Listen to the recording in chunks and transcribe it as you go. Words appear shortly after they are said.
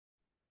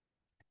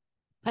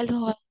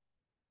Hello,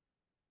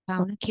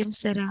 I'm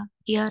Sarah.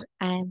 Here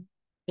I am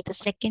with the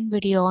second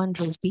video on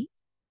Ruby,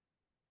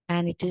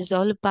 and it is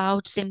all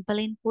about simple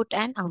input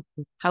and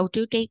output. How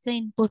to take the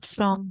input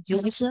from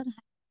user,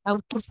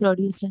 how to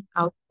produce an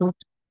output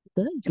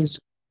to the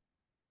user.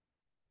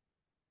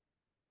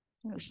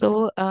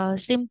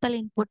 Simple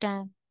input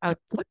and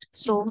output.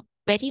 So,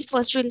 very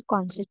first, we'll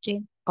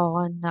concentrate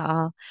on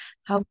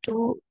how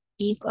to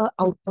give a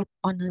output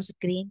on a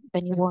screen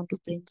when you want to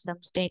print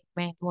some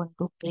statement, want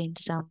to print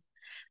some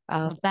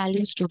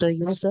values to the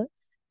user.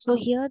 So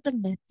here the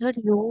method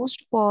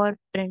used for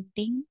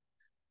printing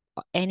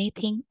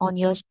anything on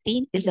your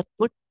screen is a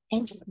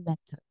putS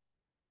method,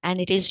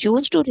 and it is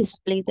used to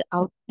display the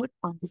output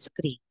on the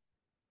screen.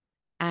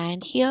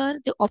 And here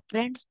the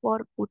operands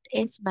for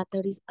putS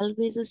method is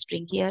always a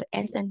string. Here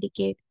S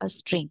indicate a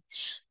string.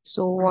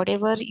 So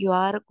whatever you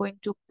are going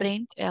to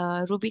print,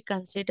 Ruby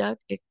considered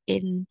it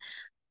in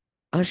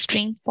a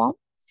string form.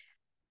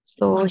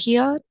 So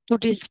here to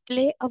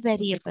display a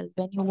variable,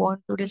 when you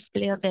want to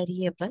display a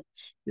variable,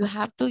 you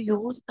have to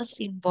use a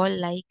symbol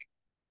like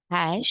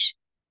hash,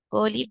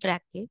 curly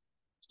bracket,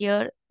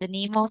 here the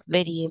name of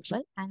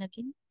variable, and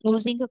again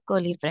closing a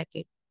curly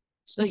bracket.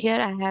 So here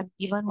I have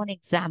given one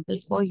example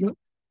for you.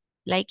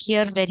 Like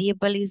here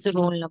variable is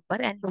roll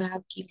number and you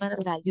have given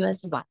a value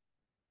as 1.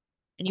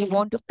 And you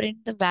want to print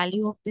the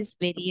value of this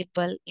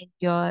variable in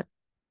your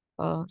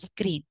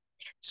screen.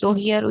 So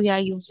here we are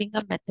using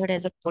a method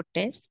as a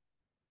putS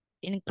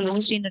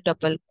enclosed in a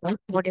double quote,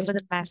 whatever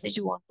the message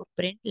you want to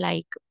print,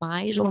 like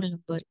my roll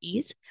number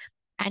is,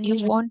 and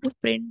you want to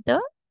print the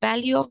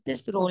value of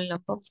this roll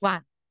number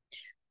 1.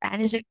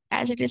 And is it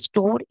as it is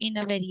stored in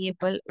a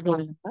variable roll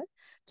number.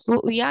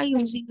 So we are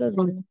using a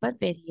roll number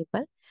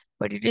variable,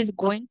 but it is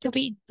going to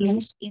be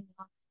enclosed in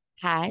a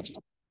hash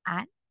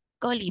and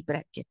curly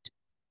bracket.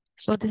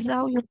 So this is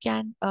how you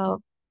can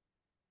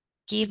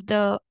give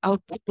the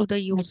output to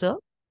the user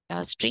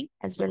string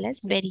as well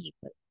as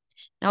variable.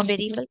 Now,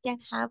 variable can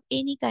have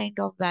any kind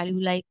of value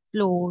like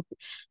float,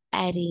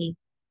 array,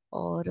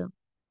 or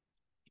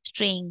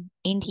string,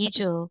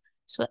 integer.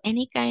 So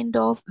any kind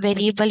of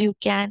variable you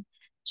can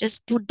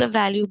just put the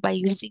value by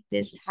using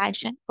this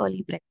hash and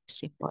curly bracket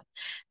symbol.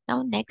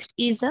 Now, next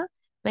is a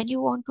when you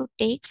want to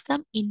take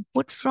some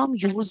input from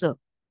user.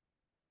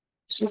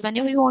 So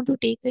whenever you want to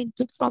take the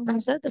input from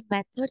user, the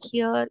method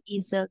here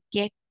is a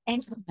get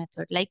s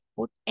method. Like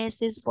put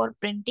s is for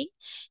printing,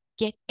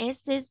 get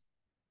s is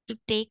to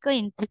take a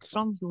input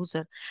from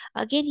user.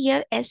 Again,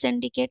 here S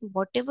indicate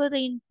whatever the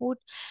input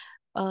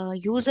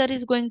user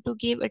is going to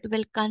give, it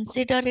will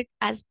consider it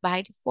as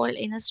by default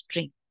in a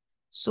string.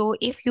 So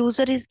if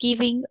user is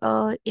giving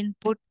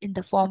input in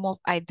the form of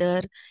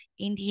either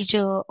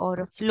integer or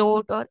a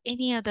float or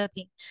any other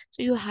thing,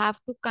 so you have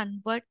to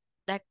convert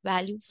that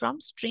value from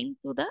string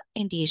to the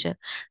integer.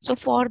 So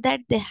for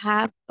that, they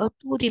have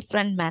two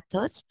different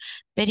methods.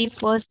 Very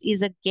first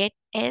is a get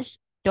s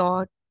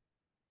dot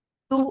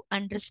to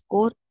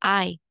underscore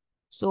I.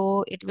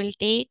 So it will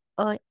take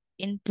a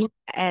input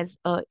as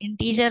a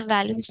integer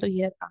value. So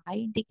here I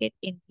indicate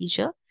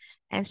integer.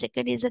 And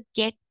second is a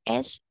get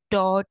s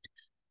dot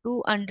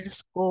to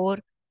underscore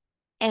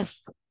f.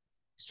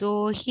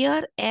 So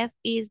here f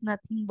is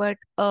nothing but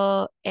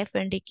f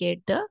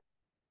indicate the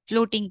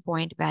floating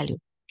point value.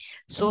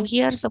 So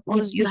here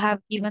suppose you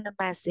have given a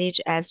message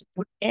as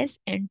put s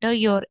enter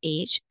your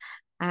age,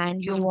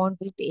 and you want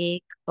to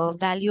take a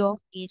value of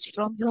age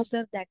from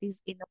user that is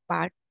in a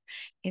part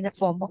in the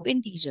form of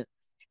integer.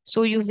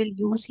 So you will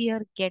use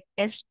here get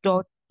s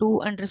dot to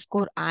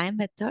underscore I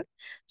method.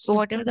 So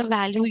whatever the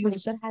value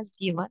user has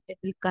given, it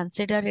will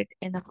consider it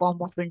in the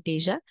form of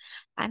integer,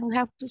 and we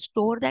have to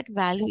store that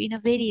value in a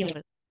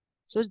variable.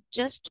 So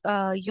just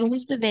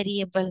use the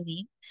variable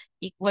name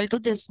equal to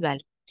this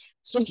value.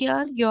 So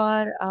here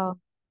your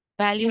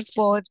value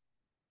for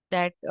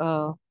that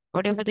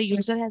whatever the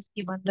user has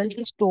given will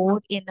be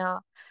stored in a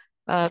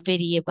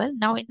variable.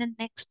 Now in the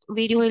next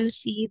video, we'll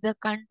see the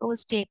control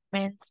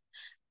statements,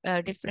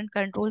 different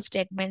control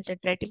statements,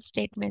 iterative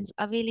statements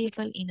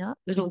available in a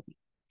Ruby.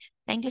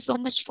 Thank you so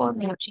much for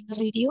watching the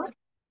video.